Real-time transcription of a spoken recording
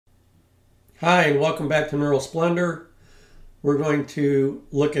Hi, and welcome back to Neural Splendor. We're going to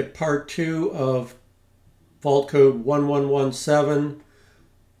look at part 2 of fault code 1117,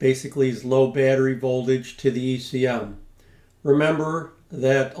 basically is low battery voltage to the ECM. Remember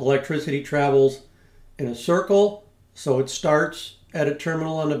that electricity travels in a circle, so it starts at a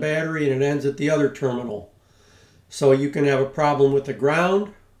terminal on the battery and it ends at the other terminal. So you can have a problem with the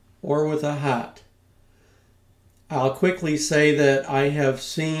ground or with a hot. I'll quickly say that I have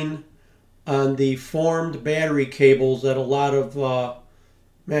seen on the formed battery cables that a lot of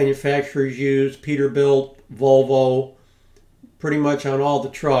manufacturers use, Peterbilt, Volvo, pretty much on all the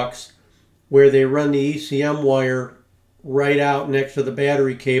trucks, where they run the ECM wire right out next to the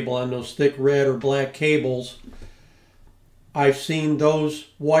battery cable on those thick red or black cables. I've seen those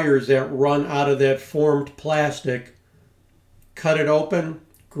wires that run out of that formed plastic, cut it open,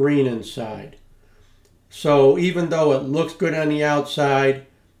 green inside. So even though it looks good on the outside,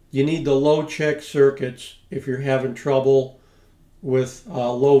 you need the low check circuits if you're having trouble with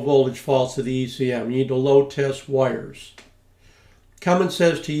low voltage faults to the ECM. You need the low test wires. Cummins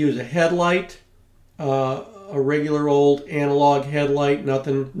says to use a headlight, a regular old analog headlight,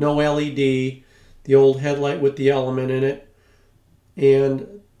 nothing, no LED, the old headlight with the element in it.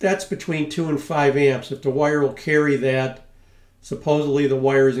 And that's between 2 and 5 amps. If the wire will carry that, supposedly the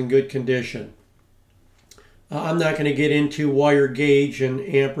wire is in good condition. I'm not going to get into wire gauge and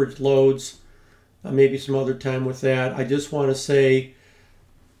amperage loads, maybe some other time with that. I just want to say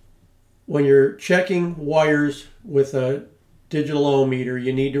when you're checking wires with a digital ohm meter,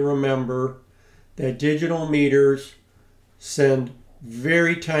 you need to remember that digital meters send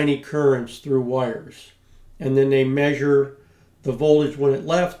very tiny currents through wires. And then they measure the voltage when it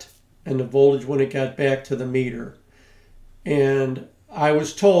left and the voltage when it got back to the meter. And I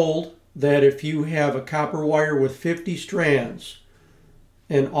was told that if you have a copper wire with 50 strands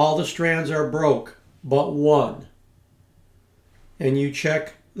and all the strands are broke but one, and you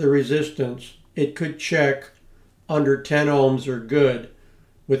check the resistance, it could check under 10 ohms or good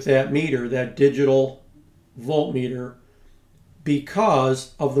with that meter, that digital voltmeter,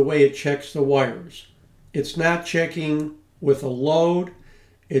 because of the way it checks the wires. It's not checking with a load,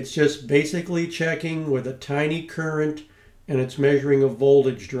 it's just basically checking with a tiny current, and it's measuring a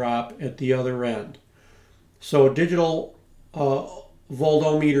voltage drop at the other end. So digital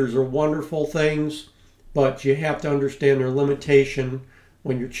voltometers are wonderful things, but you have to understand their limitation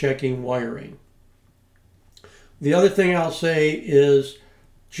when you're checking wiring. The other thing I'll say is,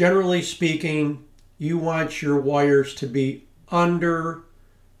 generally speaking, you want your wires to be under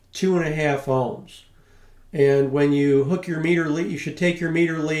 2.5 ohms. And when you hook your meter lead, you should take your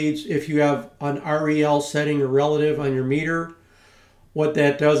meter leads if you have an REL setting or relative on your meter. What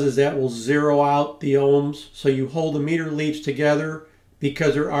that does is that will zero out the ohms. So you hold the meter leads together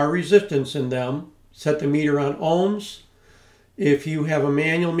because there are resistance in them. Set the meter on ohms. If you have a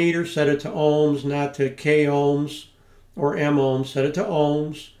manual meter, set it to ohms, not to K ohms or M ohms. Set it to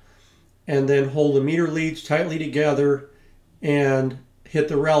ohms. And then hold the meter leads tightly together and hit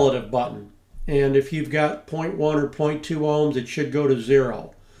the relative button. And if you've got 0.1 or 0.2 ohms, it should go to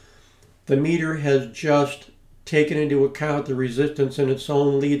 0. The meter has just taken into account the resistance in its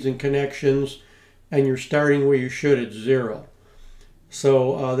own leads and connections, and you're starting where you should at 0.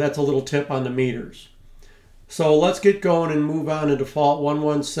 So that's a little tip on the meters. So let's get going and move on to default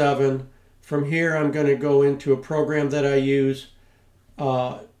 117. From here, I'm going to go into a program that I use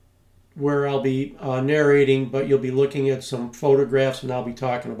where I'll be narrating, but you'll be looking at some photographs and I'll be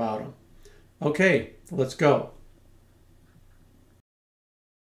talking about them. Okay, let's go.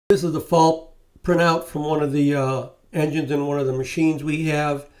 This is the fault printout from one of the engines in one of the machines we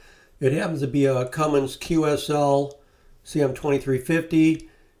have. It happens to be a Cummins QSL CM2350.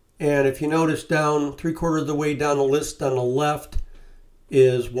 And if you notice down 3/4 of the way down the list on the left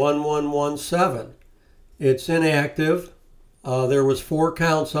is 1117. It's inactive. There was 4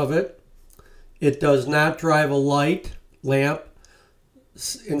 counts of it. It does not drive a lamp.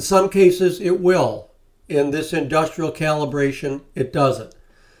 In some cases, it will. In this industrial calibration, it doesn't.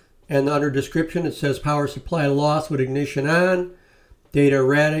 And under description, it says power supply loss with ignition on, data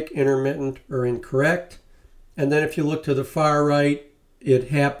erratic, intermittent, or incorrect. And then if you look to the far right, it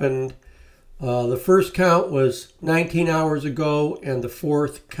happened. The first count was 19 hours ago, and the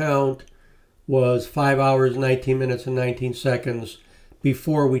 4th count was 5 hours, 19 minutes, and 19 seconds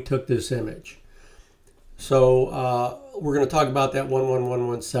before we took this image. So we're going to talk about that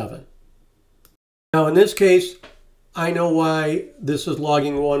 11117. Now in this case, I know why this is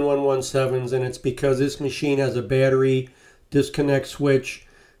logging 1117s, and it's because this machine has a battery disconnect switch,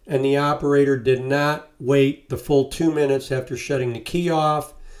 and the operator did not wait the full 2 minutes after shutting the key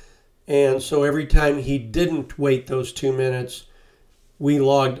off And so every time he didn't wait those 2 minutes, we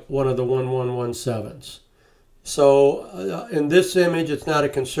logged one of the 1117s. So in this image, it's not a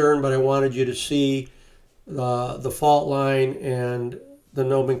concern, but I wanted you to see the fault line and the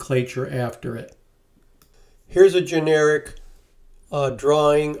nomenclature after it. Here's a generic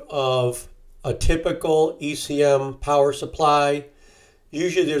drawing of a typical ECM power supply.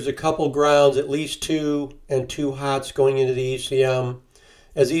 Usually there's a couple grounds, at least 2 and 2 hots going into the ECM.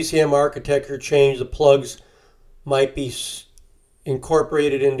 As ECM architecture changed, the plugs might be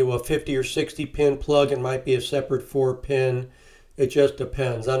incorporated into a 50 or 60 pin plug and might be a separate 4 pin. It just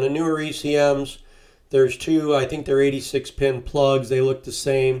depends. On the newer ECMs, there's 2, I think they're 86 pin plugs. They look the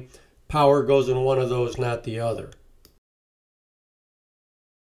same. Power goes in one of those, not the other.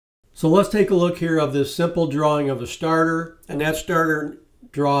 So let's take a look here of this simple drawing of a starter, and that starter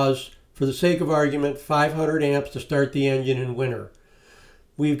draws, for the sake of argument, 500 amps to start the engine in winter.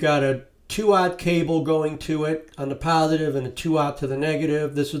 We've got a 2-aught cable going to it on the positive and a 2-aught to the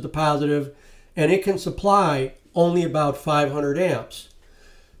negative. This is the positive, and it can supply only about 500 amps.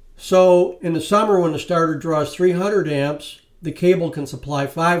 So in the summer when the starter draws 300 amps, the cable can supply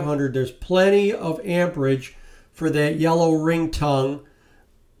 500. There's plenty of amperage for that yellow ring tongue,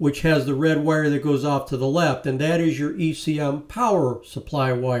 which has the red wire that goes off to the left, and that is your ECM power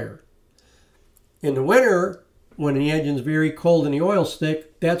supply wire. In the winter, when the engine's very cold in the oil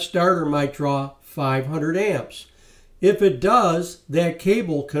stick, that starter might draw 500 amps. If it does, that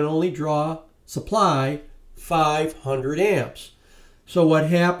cable can only supply 500 amps. So what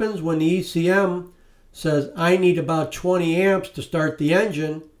happens when the ECM says, I need about 20 amps to start the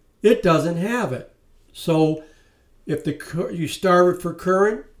engine, it doesn't have it. So if you starve it for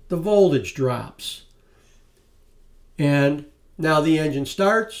current, the voltage drops. And now the engine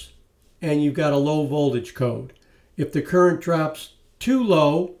starts, and you've got a low voltage code. If the current drops too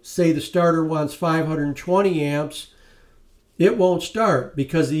low, say the starter wants 520 amps, it won't start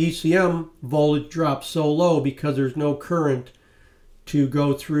because the ECM voltage drops so low because there's no current to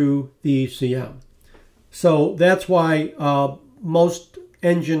go through the ECM. So that's why most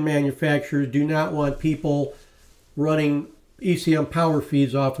engine manufacturers do not want people running ECM power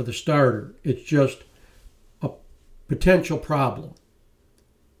feeds off of the starter. It's just a potential problem.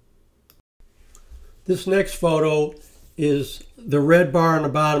 This next photo is the red bar on the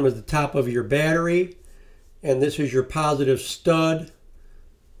bottom is the top of your battery, and this is your positive stud.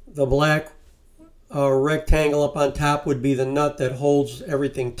 The black rectangle up on top would be the nut that holds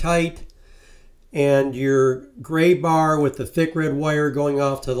everything tight, and your gray bar with the thick red wire going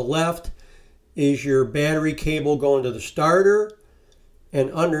off to the left is your battery cable going to the starter,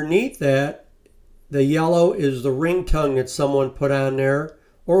 and underneath that, the yellow is the ring tongue that someone put on there,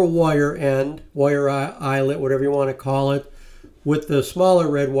 or a wire end, wire eyelet, whatever you want to call it, with the smaller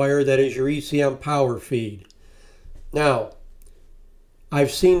red wire that is your ECM power feed. Now,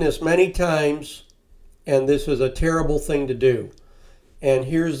 I've seen this many times, and this is a terrible thing to do, and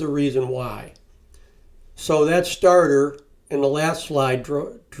here's the reason why. So that starter in the last slide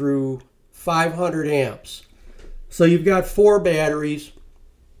drew 500 amps. So you've got 4 batteries,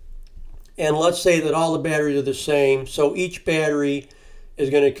 and let's say that all the batteries are the same, so each battery is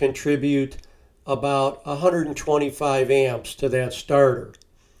going to contribute about 125 amps to that starter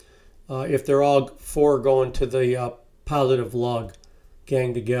if they're all 4 going to the positive lug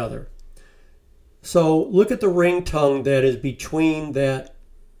gang together. So look at the ring tongue that is between that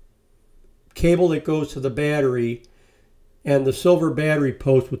cable that goes to the battery and the silver battery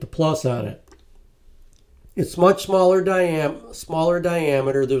post with the plus on it. It's much smaller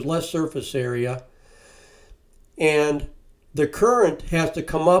diameter, there's less surface area, and the current has to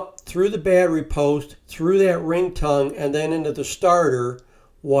come up through the battery post, through that ring tongue, and then into the starter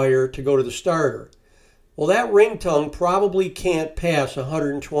wire to go to the starter. Well, that ring tongue probably can't pass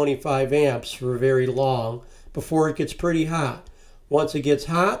 125 amps for very long before it gets pretty hot. Once it gets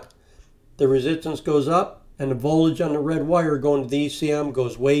hot, the resistance goes up, and the voltage on the red wire going to the ECM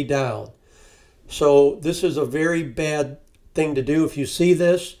goes way down. So this is a very bad thing to do. If you see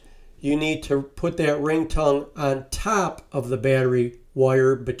this, you need to put that ring tongue on top of the battery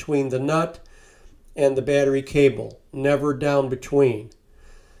wire between the nut and the battery cable, never down between.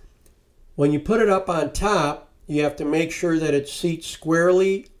 When you put it up on top, you have to make sure that it seats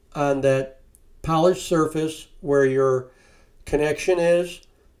squarely on that polished surface where your connection is.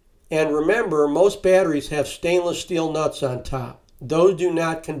 And remember, most batteries have stainless steel nuts on top. Those do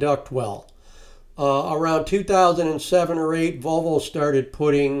not conduct well. Around 2007 or 8, Volvo started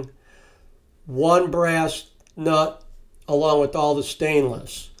putting one brass nut along with all the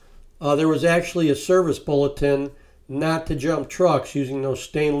stainless. There was actually a service bulletin not to jump trucks using those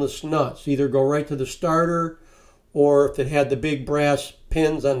stainless nuts. Either go right to the starter, or if it had the big brass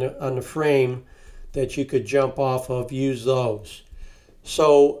pins on the frame that you could jump off of, use those.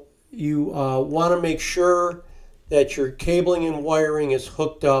 So you want to make sure that your cabling and wiring is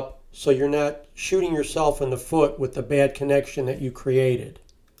hooked up so you're not shooting yourself in the foot with the bad connection that you created.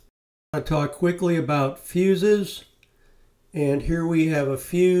 I'll talk quickly about fuses. And here we have a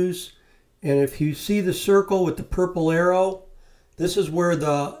fuse. And if you see the circle with the purple arrow, this is where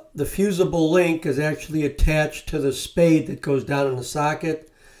the fusible link is actually attached to the spade that goes down in the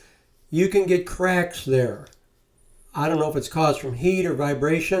socket. You can get cracks there. I don't know if it's caused from heat or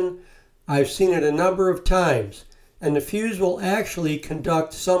vibration. I've seen it a number of times. And the fuse will actually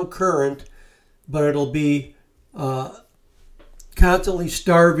conduct some current, but it'll be constantly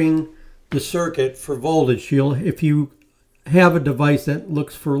starving the circuit for voltage. If you have a device that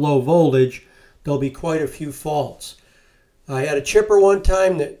looks for low voltage, there'll be quite a few faults. I had a chipper one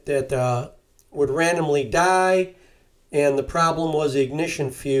time that would randomly die, and the problem was the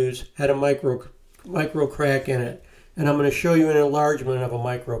ignition fuse had a micro crack in it. And I'm going to show you an enlargement of a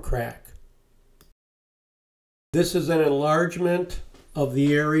micro crack. This is an enlargement of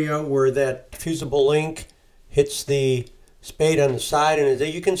the area where that fusible link hits the spade on the side, and as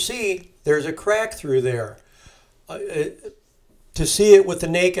you can see, there's a crack through there. To see it with the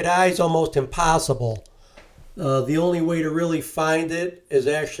naked eye is almost impossible. The only way to really find it is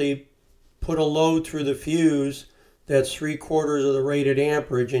actually put a load through the fuse that's 3/4 of the rated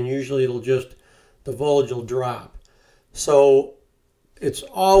amperage, and usually the voltage will drop. So it's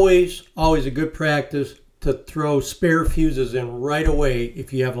always a good practice to throw spare fuses in right away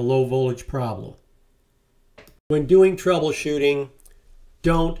if you have a low voltage problem. When doing troubleshooting,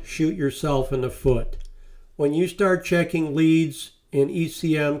 don't shoot yourself in the foot. When you start checking leads in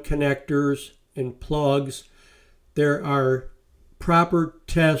ECM connectors and plugs, there are proper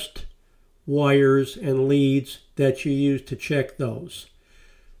test wires and leads that you use to check those.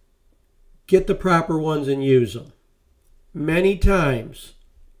 Get the proper ones and use them. Many times,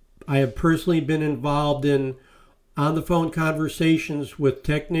 I have personally been involved in on-the-phone conversations with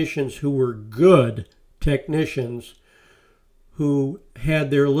technicians who were good technicians who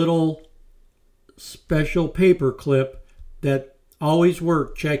had their little special paper clip that always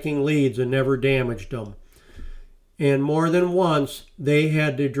worked checking leads and never damaged them. And more than once, they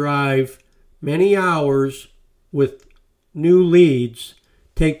had to drive many hours with new leads,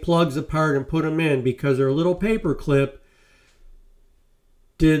 take plugs apart and put them in because their little paper clip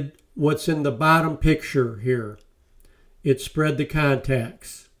did what's in the bottom picture here. It spread the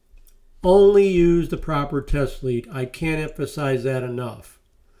contacts. Only use the proper test lead. I can't emphasize that enough.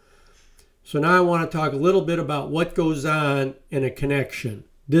 So now I want to talk a little bit about what goes on in a connection.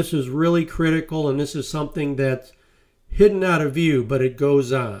 This is really critical, and this is something that's hidden out of view, but it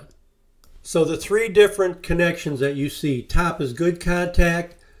goes on. So the three different connections that you see, top is good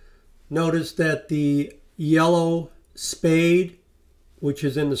contact. Notice that the yellow spade, which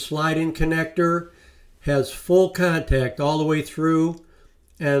is in the slide-in connector, has full contact all the way through,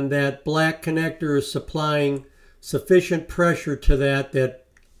 and that black connector is supplying sufficient pressure to that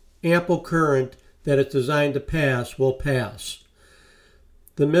ample current that it's designed to pass will pass.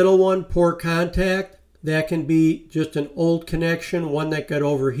 The middle one, poor contact, that can be just an old connection, one that got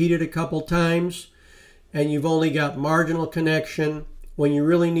overheated a couple times, and you've only got marginal connection. When you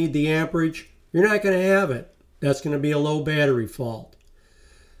really need the amperage, you're not going to have it. That's going to be a low battery fault.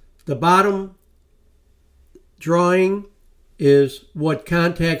 The bottom drawing is what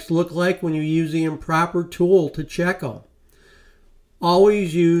contacts look like when you use the improper tool to check them.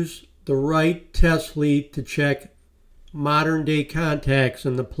 Always use the right test lead to check modern day contacts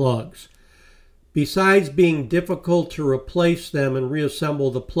in the plugs. Besides being difficult to replace them and reassemble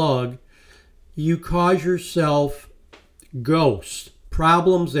the plug, you cause yourself ghosts,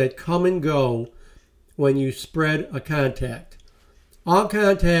 problems that come and go when you spread a contact. All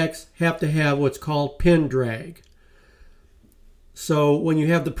contacts have to have what's called pin drag. So when you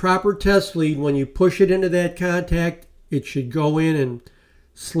have the proper test lead, when you push it into that contact, it should go in and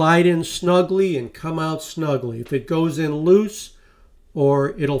slide in snugly and come out snugly. If it goes in loose, or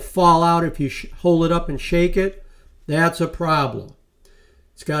it'll fall out if you hold it up and shake it, that's a problem.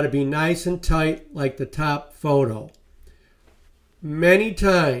 It's got to be nice and tight like the top photo. Many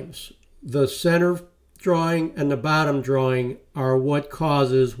times, the center drawing and the bottom drawing are what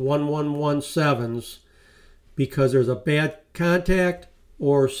causes 1117s because there's a bad contact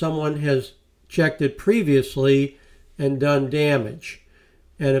or someone has checked it previously and done damage.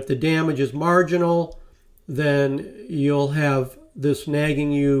 And if the damage is marginal, then you'll have this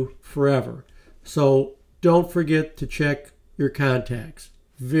nagging you forever. So don't forget to check your contacts.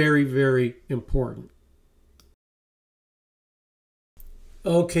 Very, very important.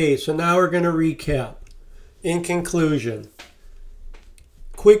 Okay, so now we're going to recap. In conclusion,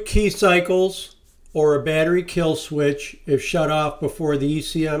 quick key cycles or a battery kill switch, if shut off before the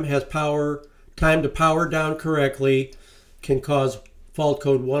ECM has time to power down correctly, can cause fault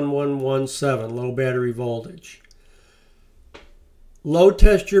code 1117, low battery voltage. Load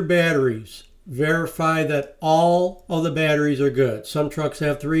test your batteries. Verify that all of the batteries are good. Some trucks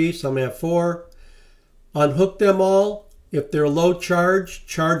have 3, some have 4. Unhook them all. If they're low charge,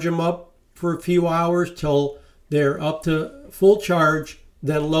 charge them up for a few hours till they're up to full charge.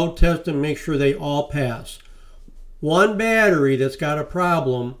 Then load test and make sure they all pass. One battery that's got a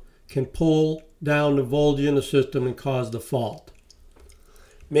problem can pull down the voltage in the system and cause the fault.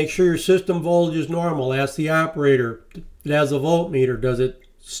 Make sure your system voltage is normal. Ask the operator, if it has a voltmeter, does it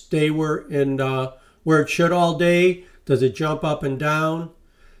stay where it should all day? Does it jump up and down?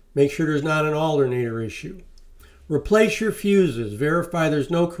 Make sure there's not an alternator issue. Replace your fuses. Verify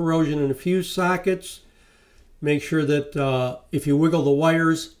there's no corrosion in the fuse sockets. Make sure that if you wiggle the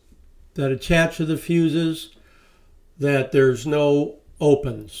wires that attach to the fuses, that there's no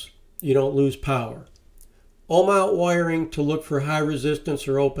opens. You don't lose power. Ohm-out wiring to look for high resistance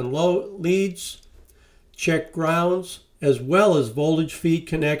or open leads. Check grounds as well as voltage feed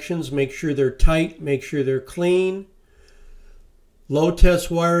connections. Make sure they're tight. Make sure they're clean. Load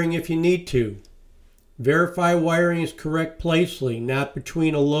test wiring if you need to. Verify wiring is correct placely, not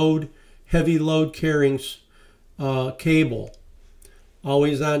between a heavy load carrying cable.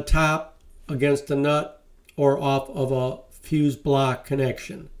 Always on top against a nut or off of a fuse block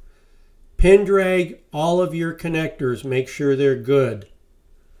connection. Pin drag all of your connectors. Make sure they're good.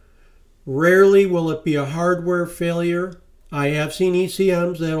 Rarely will it be a hardware failure. I have seen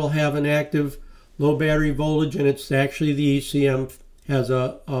ECMs that will have an active low battery voltage and it's actually the ECM has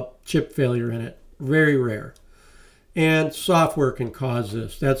a chip failure in it. Very rare. And software can cause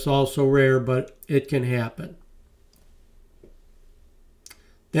this. That's also rare, but it can happen.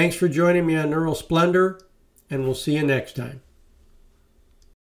 Thanks for joining me on Neural Splendor, and we'll see you next time.